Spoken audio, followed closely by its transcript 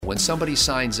When somebody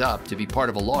signs up to be part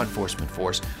of a law enforcement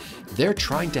force, they're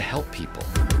trying to help people.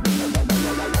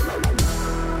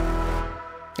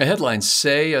 The headlines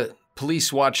say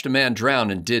police watched a man drown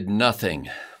and did nothing.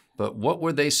 But what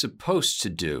were they supposed to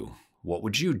do? What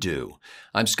would you do?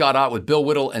 I'm Scott Ott with Bill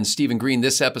Whittle and Stephen Green.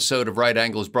 This episode of Right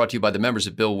Angle is brought to you by the members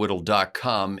at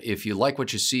BillWhittle.com. If you like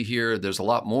what you see here, there's a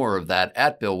lot more of that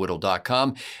at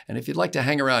BillWhittle.com. And if you'd like to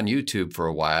hang around YouTube for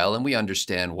a while, and we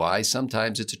understand why,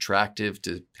 sometimes it's attractive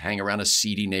to hang around a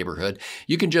seedy neighborhood,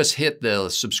 you can just hit the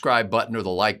subscribe button or the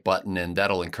like button, and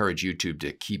that'll encourage YouTube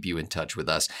to keep you in touch with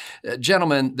us.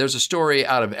 Gentlemen, there's a story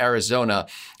out of Arizona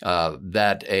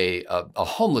that a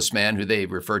homeless man, who they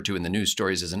refer to in the news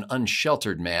stories as an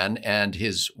unsheltered man, and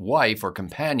his wife or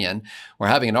companion were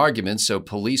having an argument, so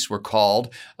police were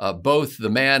called. Both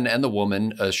the man and the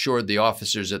woman assured the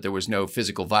officers that there was no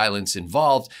physical violence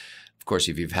involved. Of course,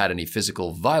 if you've had any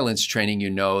physical violence training, you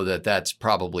know that that's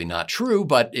probably not true.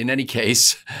 But in any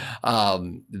case,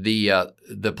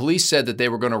 the police said that they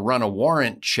were going to run a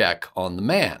warrant check on the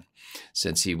man,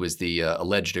 since he was the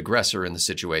alleged aggressor in the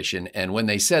situation. And when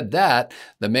they said that,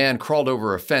 the man crawled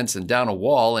over a fence and down a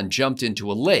wall and jumped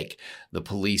into a lake. The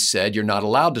police said you're not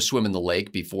allowed to swim in the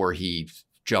lake before he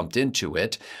jumped into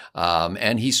it.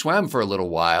 And he swam for a little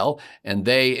while, and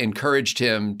they encouraged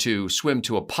him to swim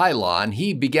to a pylon.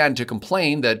 He began to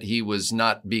complain that he was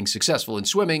not being successful in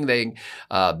swimming.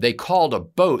 They called a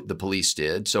boat, the police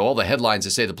did. So all the headlines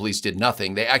that say the police did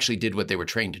nothing, they actually did what they were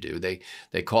trained to do.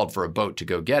 They called for a boat to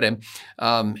go get him,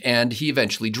 and he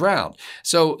eventually drowned.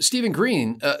 So Stephen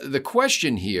Green, the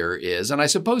question here is, and I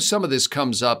suppose some of this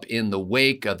comes up in the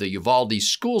wake of the Uvalde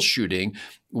school shooting,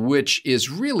 which is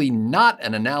really not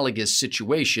an analogous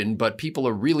situation, but people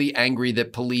are really angry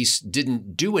that police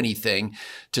didn't do anything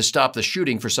to stop the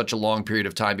shooting for such a long period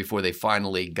of time before they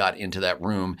finally got into that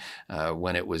room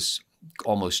when it was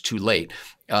almost too late.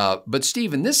 But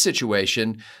Steve, in this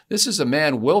situation, this is a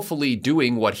man willfully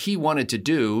doing what he wanted to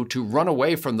do, to run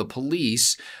away from the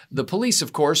police. The police,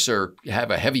 of course,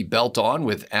 have a heavy belt on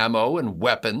with ammo and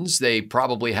weapons. They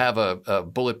probably have a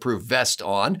bulletproof vest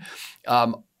on.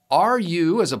 Are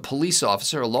you, as a police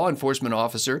officer, a law enforcement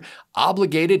officer,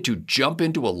 obligated to jump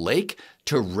into a lake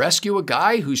to rescue a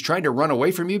guy who's trying to run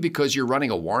away from you because you're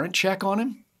running a warrant check on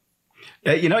him?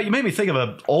 You made me think of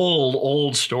an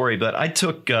old story, but I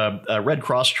took Red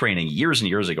Cross training years and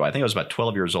years ago. I think I was about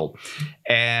 12 years old.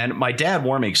 And my dad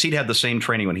warned me, because he'd had the same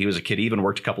training when he was a kid. He even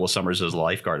worked a couple of summers as a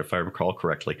lifeguard, if I recall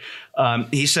correctly.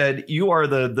 He said, you are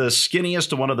the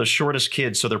skinniest and one of the shortest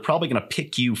kids, so they're probably going to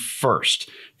pick you first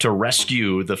to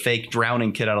rescue the fake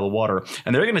drowning kid out of the water.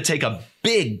 And they're going to take a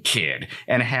big kid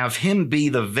and have him be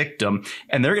the victim.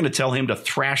 And they're going to tell him to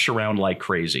thrash around like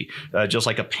crazy, just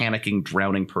like a panicking,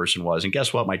 drowning person was. And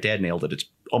guess what? My dad nailed it. It's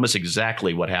almost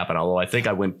exactly what happened, although I think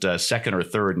I went second or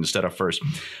third instead of first.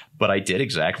 But I did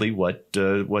exactly what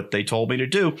they told me to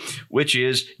do, which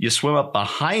is you swim up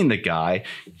behind the guy,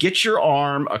 get your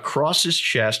arm across his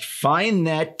chest, find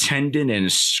that tendon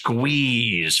and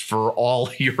squeeze for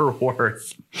all you're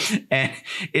worth. And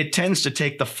it tends to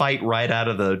take the fight right out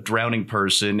of the drowning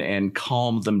person and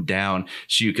calm them down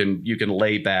so you can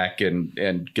lay back and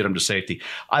get them to safety.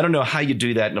 I don't know how you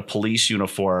do that in a police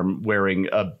uniform wearing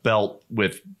a belt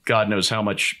with God knows how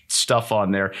much stuff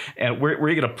on there. And where are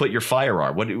you going to put your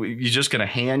firearm? What, you're just going to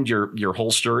hand your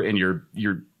holster and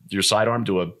your sidearm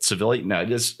to a civilian? No,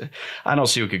 I don't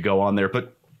see what could go on there.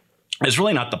 But it's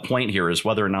really not the point here, is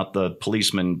whether or not the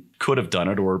policeman could have done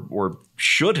it or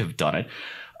should have done it.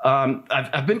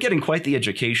 I've been getting quite the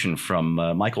education from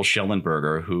Michael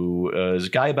Shellenberger, who is a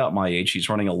guy about my age. He's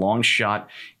running a long shot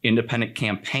independent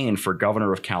campaign for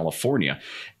governor of California.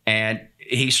 And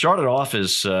he started off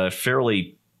as a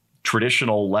fairly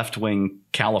traditional left-wing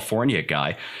California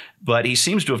guy, but he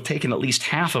seems to have taken at least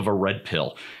half of a red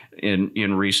pill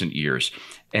in recent years.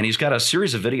 And he's got a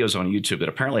series of videos on YouTube that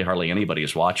apparently hardly anybody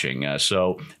is watching.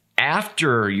 So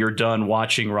after you're done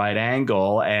watching Right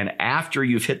Angle and after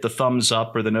you've hit the thumbs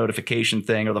up or the notification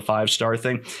thing or the 5-star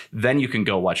thing, then you can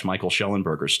go watch Michael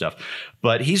Shellenberger's stuff.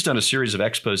 But he's done a series of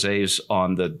exposés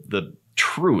on the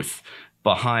truth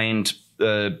behind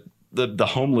the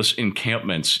homeless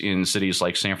encampments in cities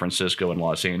like San Francisco and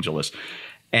Los Angeles.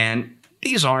 And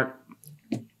these aren't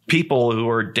people who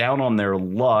are down on their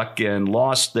luck and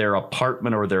lost their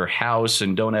apartment or their house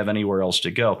and don't have anywhere else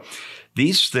to go.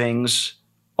 These things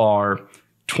are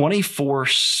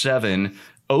 24/7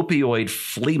 opioid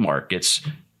flea markets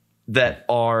that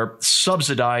are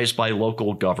subsidized by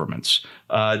local governments.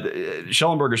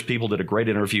 Schellenberger's people did a great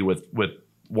interview with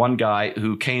one guy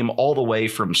who came all the way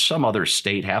from some other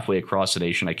state halfway across the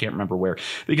nation. I can't remember where,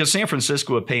 because San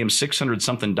Francisco would pay him $600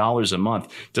 something a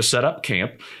month to set up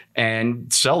camp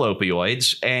and sell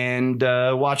opioids and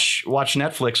watch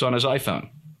Netflix on his iPhone.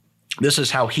 This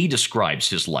is how he describes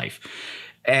his life.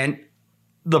 And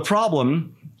the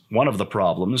problem, one of the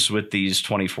problems with these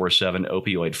 24/7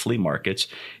 opioid flea markets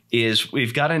is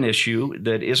we've got an issue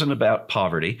that isn't about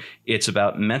poverty. It's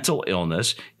about mental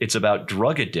illness. It's about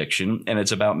drug addiction. And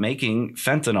it's about making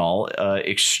fentanyl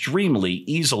extremely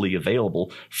easily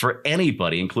available for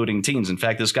anybody, including teens. In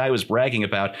fact, this guy was bragging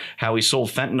about how he sold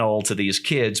fentanyl to these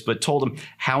kids, but told them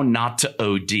how not to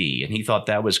OD. And he thought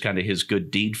that was kind of his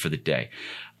good deed for the day.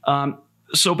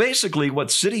 So basically what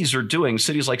cities are doing,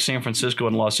 cities like San Francisco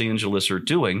and Los Angeles are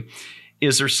doing,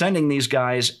 is they're sending these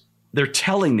guys, they're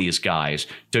telling these guys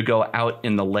to go out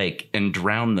in the lake and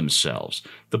drown themselves.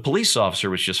 The police officer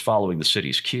was just following the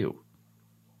city's cue.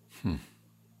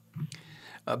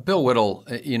 Bill Whittle,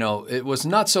 it was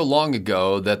not so long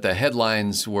ago that the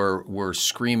headlines were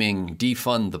screaming,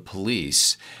 defund the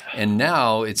police. And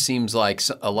now it seems like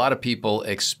a lot of people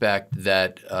expect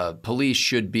that police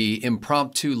should be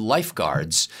impromptu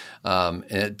lifeguards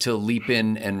to leap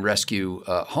in and rescue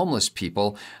homeless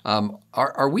people.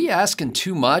 Are we asking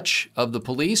too much of the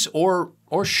police, or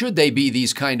should they be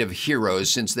these kind of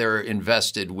heroes since they're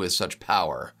invested with such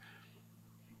power?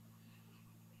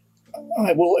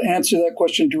 I will answer that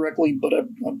question directly, but I've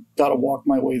got to walk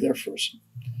my way there first.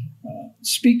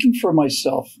 Speaking for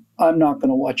myself, I'm not going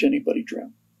to watch anybody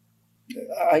drown.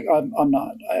 I'm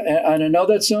not. And I know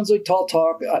that sounds like tall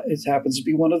talk. It happens to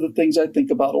be one of the things I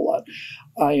think about a lot.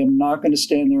 I am not going to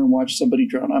stand there and watch somebody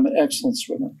drown. I'm an excellent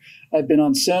swimmer. I've been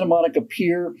on Santa Monica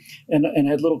Pier and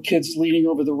had little kids leaning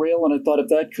over the rail, and I thought, if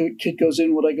that kid goes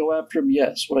in, would I go after him?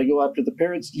 Yes. Would I go after the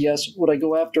parents? Yes. Would I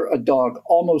go after a dog?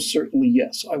 Almost certainly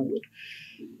yes, I would.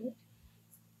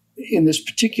 In this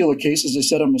particular case, as I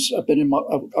said, I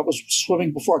was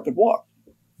swimming before I could walk.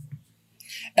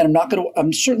 And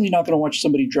I'm certainly not going to watch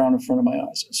somebody drown in front of my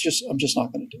eyes. I'm just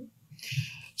not going to do it.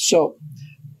 So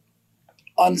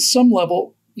on some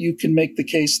level, you can make the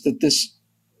case that this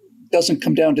doesn't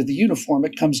come down to the uniform.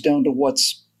 It comes down to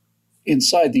what's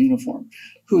inside the uniform,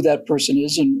 who that person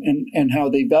is and how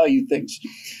they value things.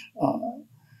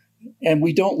 And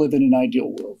we don't live in an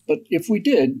ideal world. But if we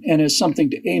did, and as something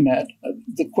to aim at,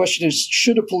 the question is,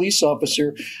 should a police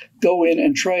officer go in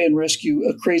and try and rescue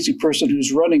a crazy person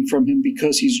who's running from him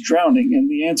because he's drowning? And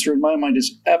the answer in my mind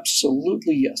is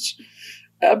absolutely yes.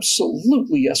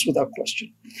 Absolutely yes, without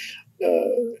question.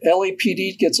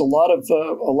 LAPD gets a lot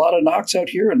of knocks out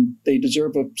here, and they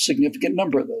deserve a significant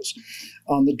number of those.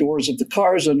 On the doors of the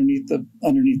cars underneath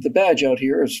the badge out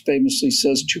here, it famously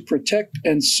says, to protect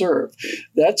and serve.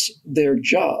 That's their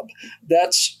job.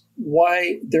 That's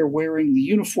why they're wearing the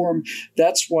uniform.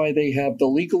 That's why they have the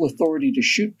legal authority to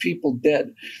shoot people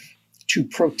dead, to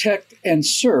protect and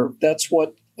serve. That's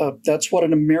what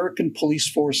an American police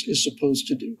force is supposed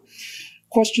to do.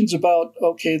 Questions about,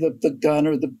 the gun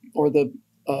or the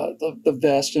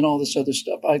vest and all this other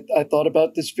stuff. I thought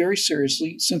about this very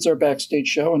seriously since our backstage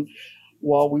show, and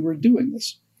while we were doing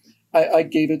this, I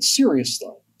gave it serious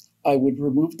thought. I would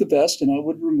remove the vest and I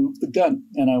would remove the gun,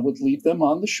 and I would leave them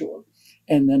on the shore,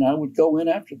 and then I would go in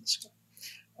after this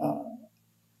guy.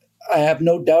 I have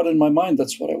no doubt in my mind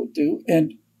that's what I would do.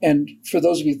 And for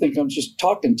those of you who think I'm just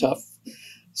talking tough,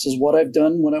 this is what I've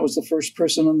done when I was the first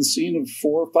person on the scene of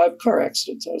 4 or 5 car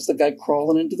accidents. I was the guy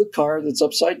crawling into the car that's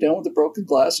upside down with a broken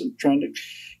glass and trying to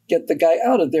get the guy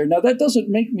out of there. Now, that doesn't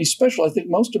make me special. I think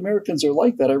most Americans are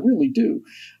like that. I really do.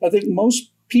 I think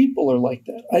most people are like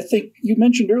that. I think you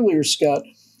mentioned earlier, Scott,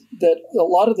 that a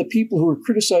lot of the people who were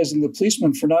criticizing the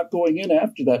policeman for not going in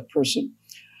after that person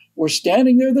were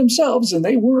standing there themselves, and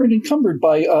they weren't encumbered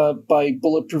by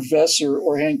bulletproof vests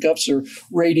or handcuffs or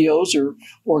radios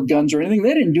or guns or anything.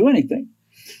 They didn't do anything.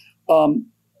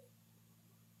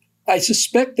 I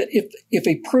suspect that if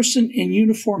a person in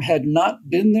uniform had not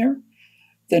been there,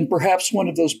 then perhaps one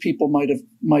of those people might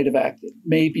have acted.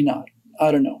 Maybe not.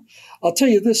 I don't know. I'll tell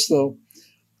you this though.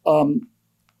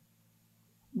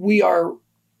 We are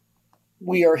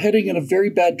heading in a very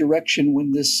bad direction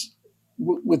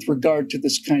with regard to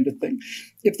this kind of thing.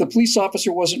 If the police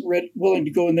officer wasn't willing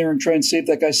to go in there and try and save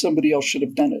that guy, somebody else should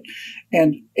have done it.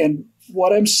 And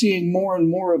what I'm seeing more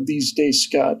and more of these days,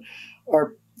 Scott,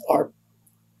 are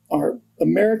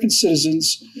American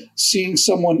citizens seeing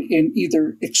someone in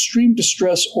either extreme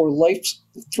distress or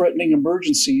life-threatening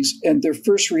emergencies, and their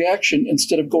first reaction,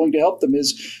 instead of going to help them,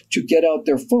 is to get out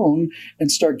their phone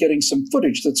and start getting some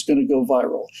footage that's going to go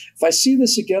viral. If I see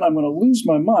this again, I'm going to lose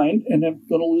my mind, and I'm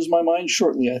going to lose my mind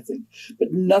shortly, I think.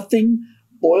 But nothing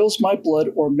boils my blood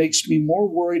or makes me more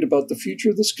worried about the future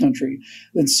of this country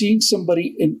than seeing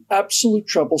somebody in absolute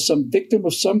trouble, some victim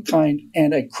of some kind,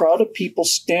 and a crowd of people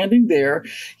standing there,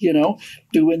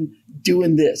 doing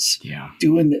this.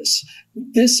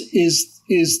 This is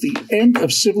the end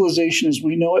of civilization as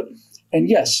we know it. And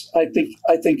yes, I think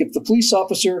if the police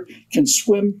officer can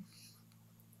swim,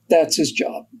 that's his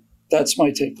job. That's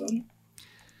my take on it.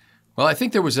 Well, I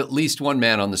think there was at least one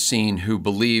man on the scene who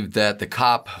believed that the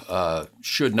cop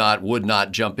would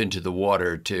not jump into the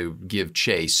water to give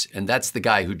chase, and that's the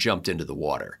guy who jumped into the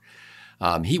water.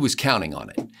 He was counting on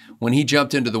it. When he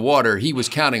jumped into the water, he was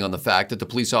counting on the fact that the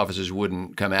police officers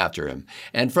wouldn't come after him.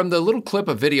 And from the little clip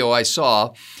of video I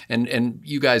saw, and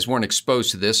you guys weren't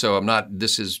exposed to this, so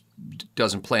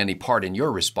doesn't play any part in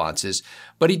your responses,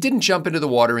 but he didn't jump into the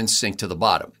water and sink to the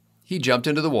bottom. He jumped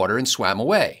into the water and swam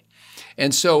away.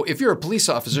 And so if you're a police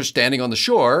officer standing on the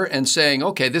shore and saying,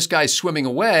 okay, this guy's swimming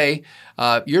away,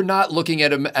 you're not looking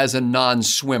at him as a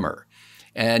non-swimmer.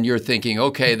 And you're thinking,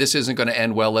 okay, this isn't going to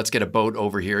end well. Let's get a boat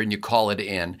over here, and you call it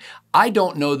in. I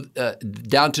don't know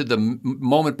down to the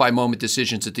moment-by-moment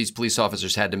decisions that these police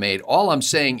officers had to make. All I'm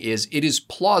saying is it is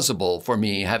plausible for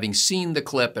me, having seen the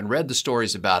clip and read the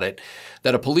stories about it,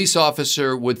 that a police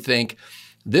officer would think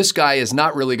this guy is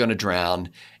not really going to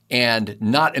drown and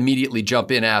not immediately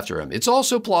jump in after him. It's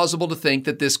also plausible to think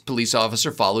that this police officer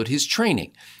followed his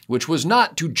training, which was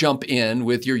not to jump in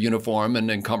with your uniform and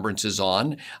encumbrances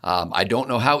on. I don't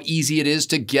know how easy it is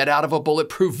to get out of a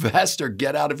bulletproof vest or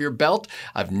get out of your belt.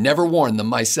 I've never worn them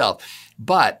myself.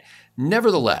 But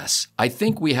nevertheless, I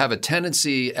think we have a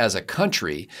tendency as a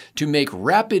country to make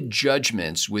rapid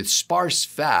judgments with sparse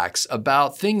facts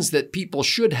about things that people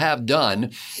should have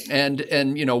done and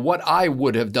what I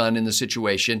would have done in the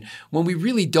situation when we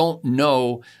really don't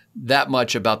know that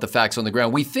much about the facts on the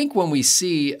ground. We think when we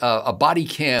see a body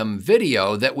cam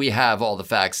video that we have all the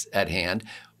facts at hand.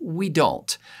 We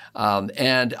don't.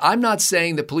 And I'm not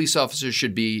saying that police officers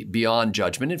should be beyond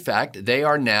judgment. In fact, they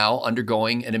are now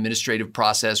undergoing an administrative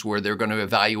process where they're going to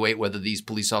evaluate whether these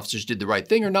police officers did the right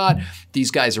thing or not. These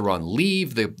guys are on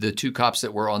leave, the two cops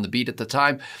that were on the beat at the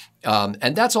time.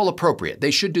 And that's all appropriate.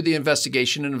 They should do the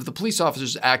investigation. And if the police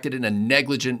officers acted in a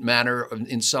negligent manner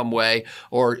in some way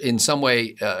or in some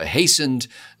way hastened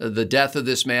the death of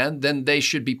this man, then they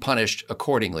should be punished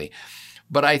accordingly.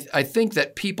 But I think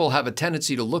that people have a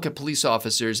tendency to look at police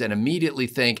officers and immediately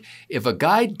think if a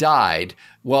guy died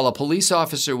while a police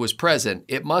officer was present,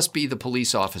 it must be the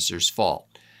police officer's fault.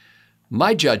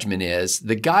 My judgment is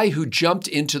the guy who jumped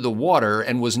into the water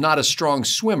and was not a strong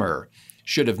swimmer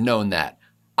should have known that.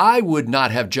 I would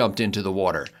not have jumped into the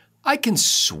water. I can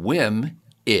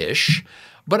swim-ish,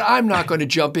 but I'm not going to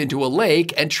jump into a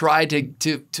lake and try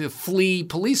to flee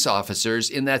police officers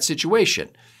in that situation.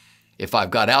 If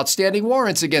I've got outstanding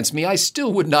warrants against me, I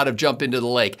still would not have jumped into the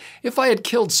lake. If I had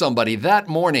killed somebody that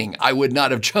morning, I would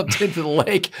not have jumped into the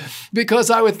lake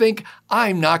because I would think,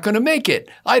 I'm not going to make it.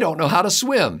 I don't know how to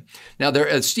swim. Now,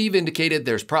 as Steve indicated,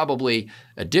 there's probably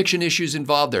addiction issues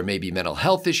involved. There may be mental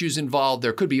health issues involved.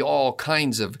 There could be all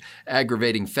kinds of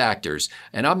aggravating factors.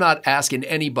 And I'm not asking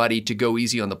anybody to go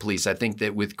easy on the police. I think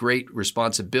that with great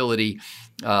responsibility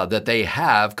that they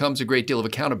have comes a great deal of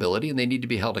accountability, and they need to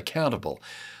be held accountable.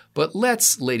 But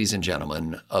let's, ladies and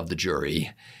gentlemen of the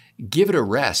jury, give it a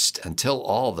rest until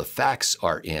all the facts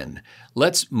are in.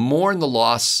 Let's mourn the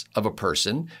loss of a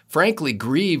person, frankly,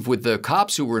 grieve with the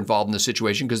cops who were involved in the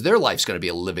situation because their life's going to be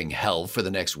a living hell for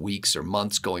the next weeks or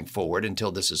months going forward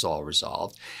until this is all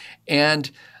resolved.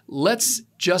 And let's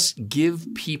just give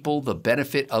people the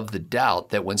benefit of the doubt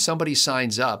that when somebody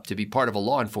signs up to be part of a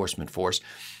law enforcement force,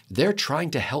 they're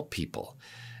trying to help people.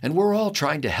 And we're all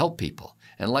trying to help people.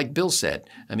 And like Bill said,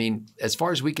 I mean, as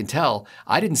far as we can tell,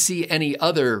 I didn't see any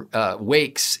other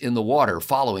wakes in the water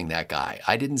following that guy.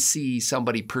 I didn't see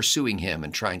somebody pursuing him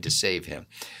and trying to save him.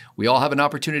 We all have an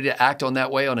opportunity to act on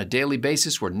that way on a daily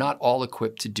basis. We're not all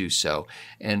equipped to do so.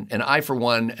 And I, for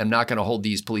one, am not going to hold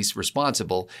these police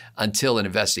responsible until an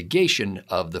investigation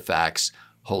of the facts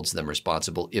holds them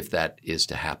responsible, if that is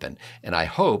to happen. And I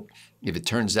hope, if it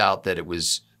turns out that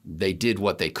they did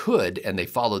what they could and they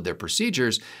followed their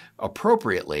procedures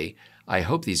appropriately, I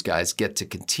hope these guys get to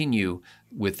continue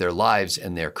with their lives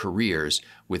and their careers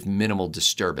with minimal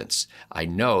disturbance. I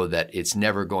know that it's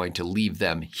never going to leave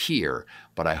them here,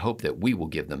 but I hope that we will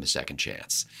give them a second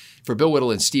chance. For Bill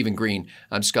Whittle and Stephen Green,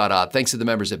 I'm Scott Ott. Thanks to the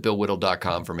members at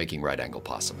BillWhittle.com for making Right Angle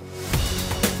possible.